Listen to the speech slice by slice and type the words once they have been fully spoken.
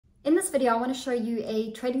In this video, I want to show you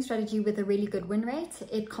a trading strategy with a really good win rate.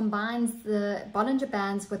 It combines the Bollinger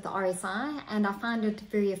Bands with the RSI, and I find it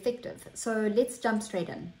very effective. So let's jump straight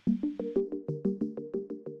in.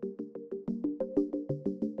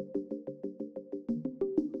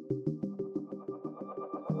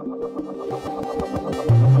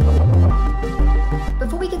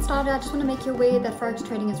 Before we get started, I just want to make you aware that forex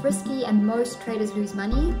trading is risky and most traders lose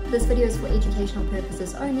money. This video is for educational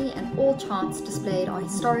purposes only, and all charts displayed are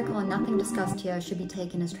historical and nothing discussed here should be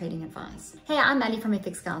taken as trading advice. Hey, I'm Ali from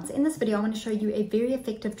FX Scouts. In this video, I want to show you a very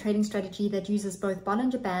effective trading strategy that uses both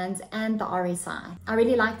Bollinger Bands and the RSI. I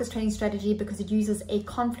really like this trading strategy because it uses a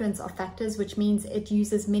confluence of factors, which means it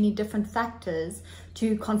uses many different factors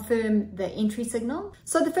to confirm the entry signal.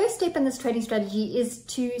 So the first step in this trading strategy is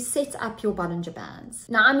to set up your Bollinger Bands.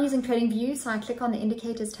 Now I'm using TradingView, so I click on the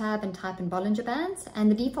indicators tab and type in Bollinger Bands, and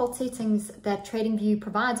the default settings that TradingView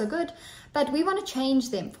provides are good, but we want to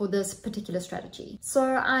change them for this particular strategy.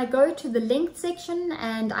 So I go to the length section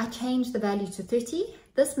and I change the value to 30.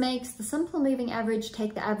 This makes the simple moving average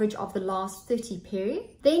take the average of the last 30 period.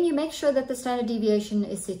 Then you make sure that the standard deviation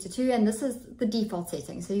is set to 2, and this is the default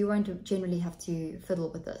setting, so you won't generally have to fiddle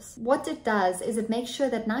with this. What it does is it makes sure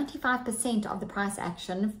that 95% of the price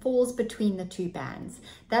action falls between the two bands.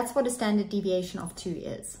 That's what a standard deviation of 2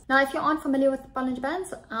 is. Now, if you aren't familiar with Bollinger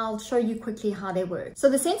Bands, I'll show you quickly how they work. So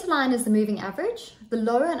the center line is the moving average. The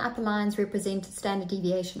lower and upper lines represent standard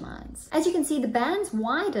deviation lines. As you can see, the bands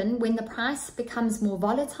widen when the price becomes more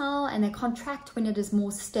volatile, and they contract when it is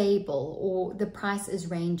more stable or the price is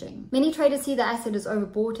ranging. Many traders see the asset as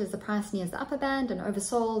overbought as the price nears the upper band and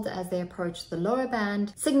oversold as they approach the lower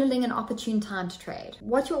band, signaling an opportune time to trade.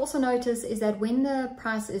 What you also notice is that when the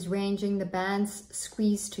price is ranging, the bands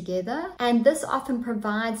squeeze together, and this often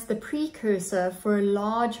provides the precursor for a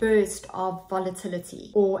large burst of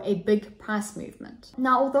volatility or a big price movement.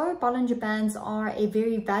 Now, although Bollinger Bands are a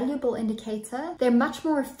very valuable indicator, they're much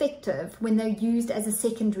more effective when they're used as a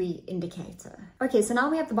secondary indicator. Okay, so now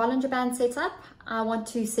we have the Bollinger Band set up. I want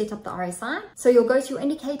to set up the RSI. So you'll go to your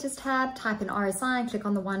indicators tab, type in RSI, and click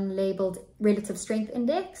on the one labeled relative strength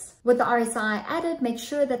index. With the RSI added, make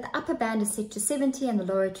sure that the upper band is set to 70 and the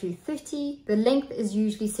lower to 30. The length is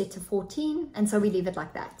usually set to 14, and so we leave it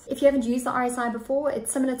like that. If you haven't used the RSI before,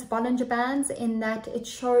 it's similar to Bollinger Bands in that it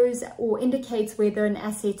shows or indicates whether an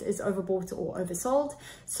asset is overbought or oversold.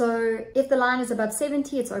 So if the line is above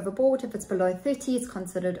 70, it's overbought. If it's below 30, it's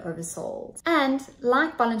considered oversold. And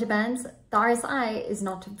like Bollinger Bands, the RSI is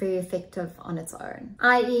not very effective on its own.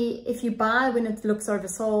 i.e., if you buy when it looks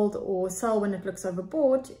oversold or sell when it looks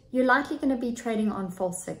overbought, you're likely going to be trading on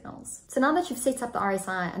false signals. So now that you've set up the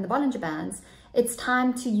RSI and the Bollinger Bands, it's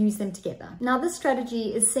time to use them together. Now, this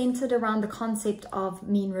strategy is centered around the concept of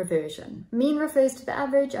mean reversion. Mean refers to the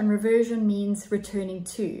average and reversion means returning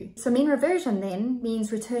to. So mean reversion then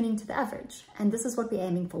means returning to the average. And this is what we're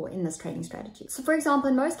aiming for in this trading strategy. So for example,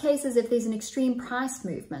 in most cases, if there's an extreme price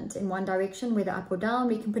movement in one direction, whether up or down,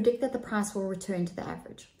 we can predict that the price will return to the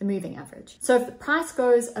average, the moving average. So if the price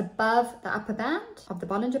goes above the upper band of the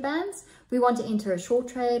Bollinger Bands, we want to enter a short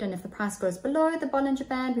trade, and if the price goes below the Bollinger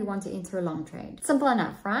Band, we want to enter a long trade. Simple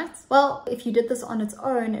enough, right? Well, if you did this on its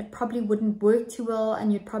own, it probably wouldn't work too well,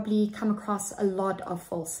 and you'd probably come across a lot of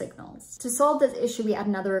false signals. To solve this issue, we add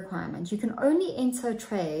another requirement. You can only enter a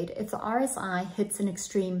trade if the RSI hits an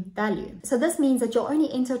extreme value. So this means that you'll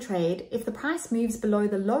only enter a trade if the price moves below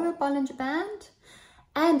the lower Bollinger Band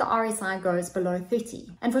and the RSI goes below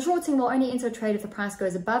 30. And for shorting, we'll only enter a trade if the price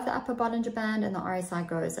goes above the upper Bollinger Band and the RSI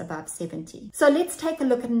goes above 70. So let's take a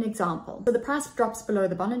look at an example. So the price drops below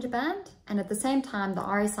the Bollinger Band, and at the same time, the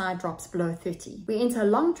RSI drops below 30. We enter a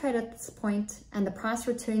long trade at this point, and the price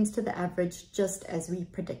returns to the average just as we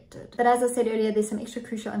predicted. But as I said earlier, there's some extra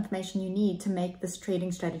crucial information you need to make this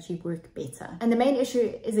trading strategy work better. And the main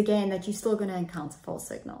issue is, again, that you're still going to encounter false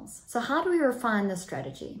signals. So how do we refine this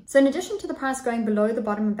strategy? So in addition to the price going below the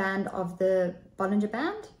bottom band of the Bollinger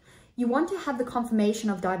Band, you want to have the confirmation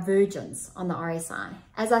of divergence on the RSI.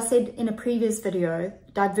 As I said in a previous video,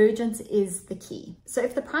 divergence is the key. So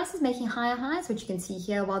if the price is making higher highs, which you can see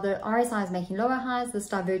here, while the RSI is making lower highs, this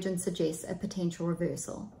divergence suggests a potential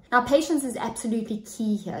reversal. Now, patience is absolutely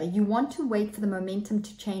key here. You want to wait for the momentum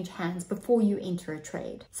to change hands before you enter a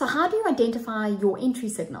trade. So how do you identify your entry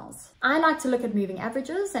signals? I like to look at moving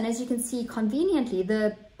averages, and as you can see conveniently,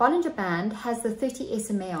 the Bollinger Band has the 30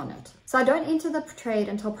 SMA on it. So I don't enter the trade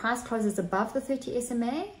until price closes above the 30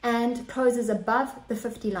 SMA and closes above the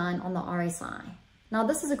 50 line on the RSI. Now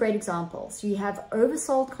this is a great example. So you have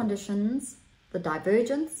oversold conditions, the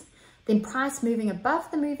divergence, then price moving above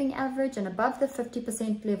the moving average and above the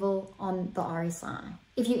 50% level on the RSI.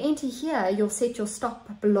 If you enter here, you'll set your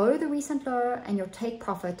stop below the recent low and your take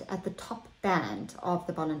profit at the top band of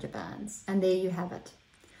the Bollinger Bands. And there you have it.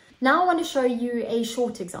 Now I want to show you a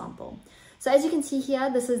short example. So as you can see here,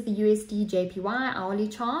 this is the USD JPY hourly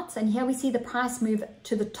charts, and here we see the price move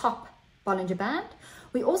to the top Bollinger Band.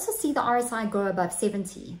 We also see the RSI go above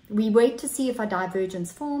 70. We wait to see if a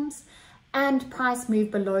divergence forms, and price move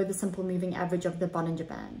below the simple moving average of the Bollinger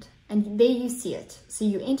Band. And there you see it. So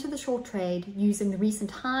you enter the short trade using the recent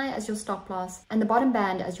high as your stop loss and the bottom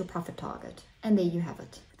band as your profit target. And there you have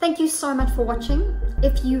it. Thank you so much for watching.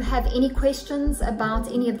 If you have any questions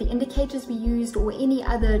about any of the indicators we used or any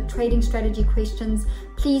other trading strategy questions,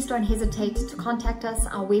 please don't hesitate to contact us.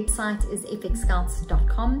 Our website is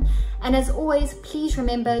fxscouts.com. And as always, please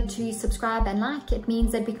remember to subscribe and like. It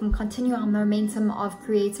means that we can continue our momentum of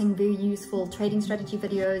creating very useful trading strategy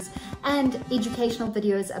videos and educational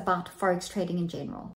videos about Forex trading in general.